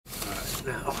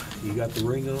Now, you got the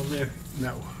ring on there?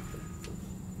 No.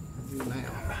 I do now.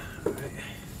 All right.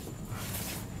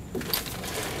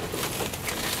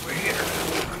 We're here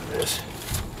on this.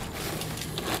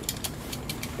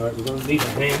 All right, we're going to need a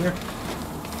hanger. A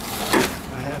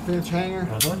 1/2-inch hanger?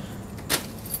 Uh-huh.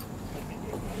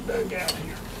 Dug out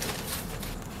here.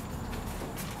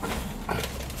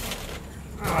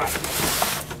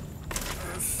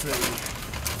 Let's see.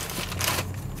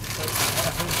 That's a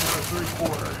 1/2 inch or a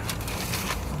 3/4.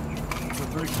 It's a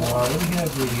 3/4. Let me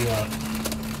have the,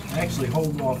 actually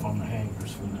hold off on the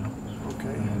hangers for now.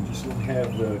 Okay. And just let me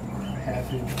have the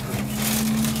 1/2-inch crimp.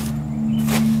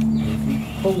 If you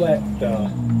pull that,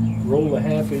 roll the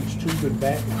 1/2-inch tubing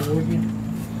back toward you.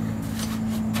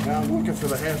 Now I'm looking for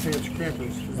the 1/2-inch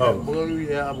crimpers. Is Oh. that blue?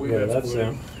 Yeah, I believe Yeah, that's that's blue.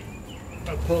 them.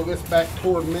 I pull this back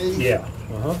toward me. Yeah.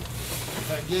 Uh-huh.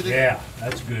 If I get it. Yeah,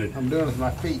 that's good. I'm doing it with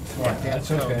my feet, so I Yeah, can't that's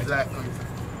tell okay. exactly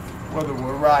whether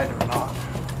we're right or not.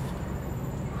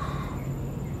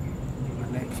 My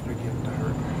neck's beginning to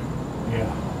hurt.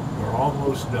 Yeah, we're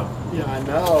almost done. Yeah, I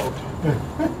know.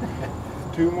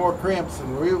 2 more crimps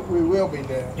and we will be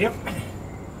done. Yep.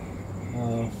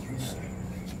 Let's see.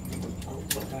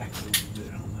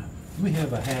 We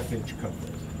have a 1/2-inch cover.